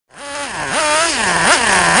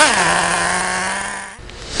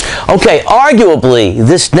Okay, arguably,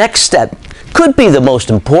 this next step could be the most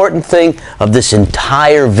important thing of this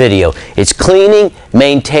entire video. It's cleaning,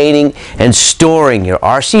 maintaining, and storing your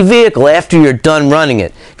RC vehicle after you're done running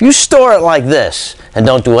it. If you store it like this and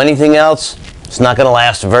don't do anything else, it's not going to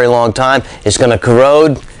last a very long time. It's going to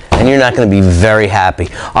corrode, and you're not going to be very happy.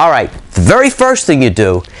 All right, the very first thing you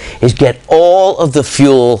do is get all of the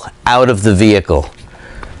fuel out of the vehicle.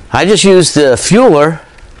 I just use the fueler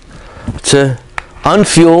to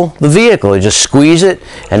unfuel the vehicle. You just squeeze it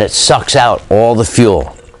and it sucks out all the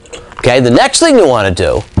fuel. Okay, the next thing you want to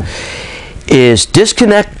do is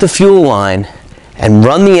disconnect the fuel line and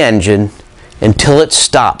run the engine until it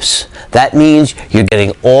stops. That means you're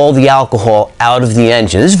getting all the alcohol out of the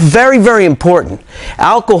engine. This is very, very important.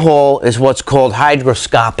 Alcohol is what's called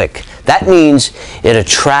hygroscopic. That means it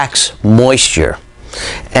attracts moisture.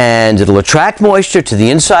 And it'll attract moisture to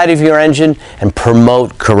the inside of your engine and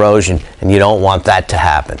promote corrosion, and you don't want that to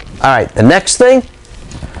happen. All right, the next thing,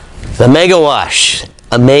 the Mega Wash.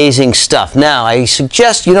 Amazing stuff. Now, I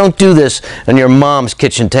suggest you don't do this on your mom's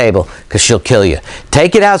kitchen table because she'll kill you.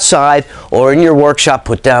 Take it outside or in your workshop,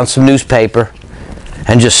 put down some newspaper,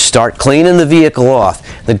 and just start cleaning the vehicle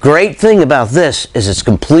off. The great thing about this is it's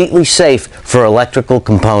completely safe for electrical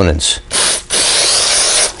components.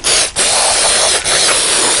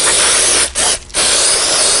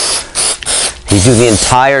 You do the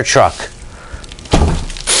entire truck.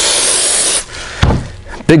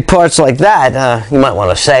 Big parts like that, you might want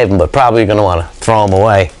to save them, but probably you're going to want to throw them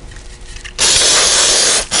away.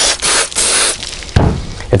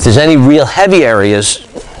 If there's any real heavy areas,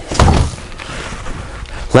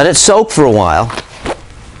 let it soak for a while.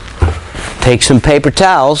 Take some paper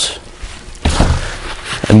towels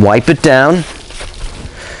and wipe it down,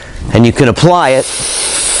 and you can apply it.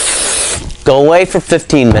 Go away for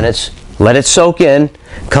 15 minutes. Let it soak in,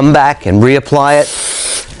 come back and reapply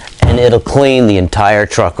it, and it'll clean the entire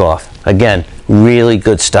truck off. Again, really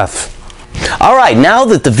good stuff. All right, now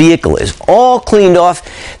that the vehicle is all cleaned off,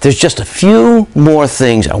 there's just a few more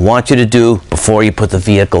things I want you to do before you put the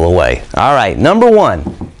vehicle away. All right, number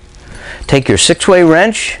one, take your 6-way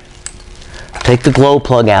wrench, take the glow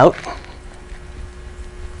plug out,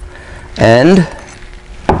 and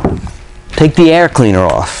take the air cleaner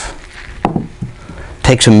off.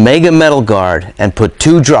 Take some Mega Metal Guard and put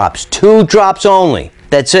 2 drops only.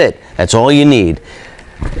 That's it. That's all you need.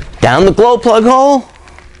 Down the glow plug hole,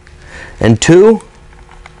 and 2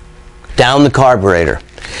 down the carburetor.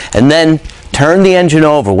 And then turn the engine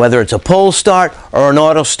over, whether it's a pull start or an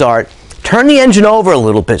auto start. Turn the engine over a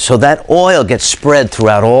little bit so that oil gets spread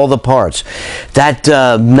throughout all the parts. That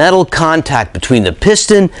metal contact between the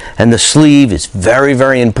piston and the sleeve is very,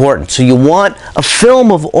 very important. So you want a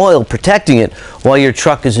film of oil protecting it while your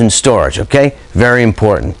truck is in storage, okay? Very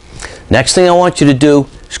important. Next thing I want you to do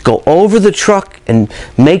is go over the truck and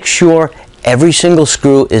make sure every single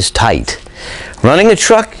screw is tight. Running a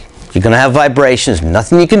truck, you're going to have vibrations,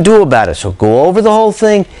 nothing you can do about it. So go over the whole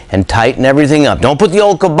thing and tighten everything up. Don't put the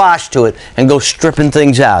old kibosh to it and go stripping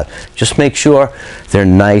things out. Just make sure they're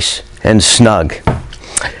nice and snug.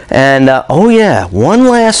 And oh yeah, one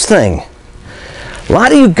last thing. A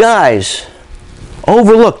lot of you guys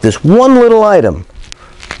overlook this one little item,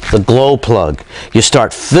 the glow plug. You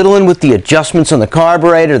start fiddling with the adjustments on the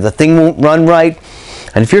carburetor, the thing won't run right.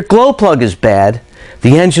 And if your glow plug is bad,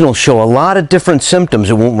 the engine will show a lot of different symptoms.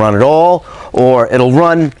 It won't run at all, or it'll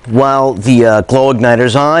run while the glow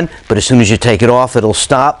igniter's on, but as soon as you take it off, it'll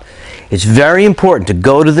stop. It's very important to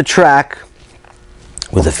go to the track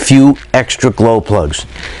with a few extra glow plugs.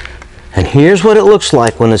 And here's what it looks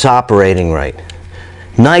like when it's operating right.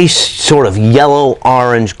 Nice sort of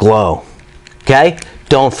yellow-orange glow. Okay?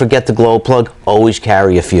 Don't forget the glow plug. Always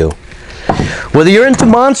carry a few. Whether you're into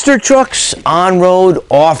monster trucks, on-road,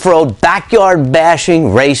 off-road, backyard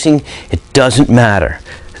bashing, racing, it doesn't matter.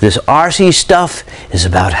 This RC stuff is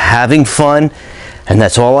about having fun, and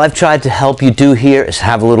that's all I've tried to help you do here is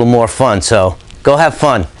have a little more fun. So go have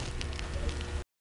fun.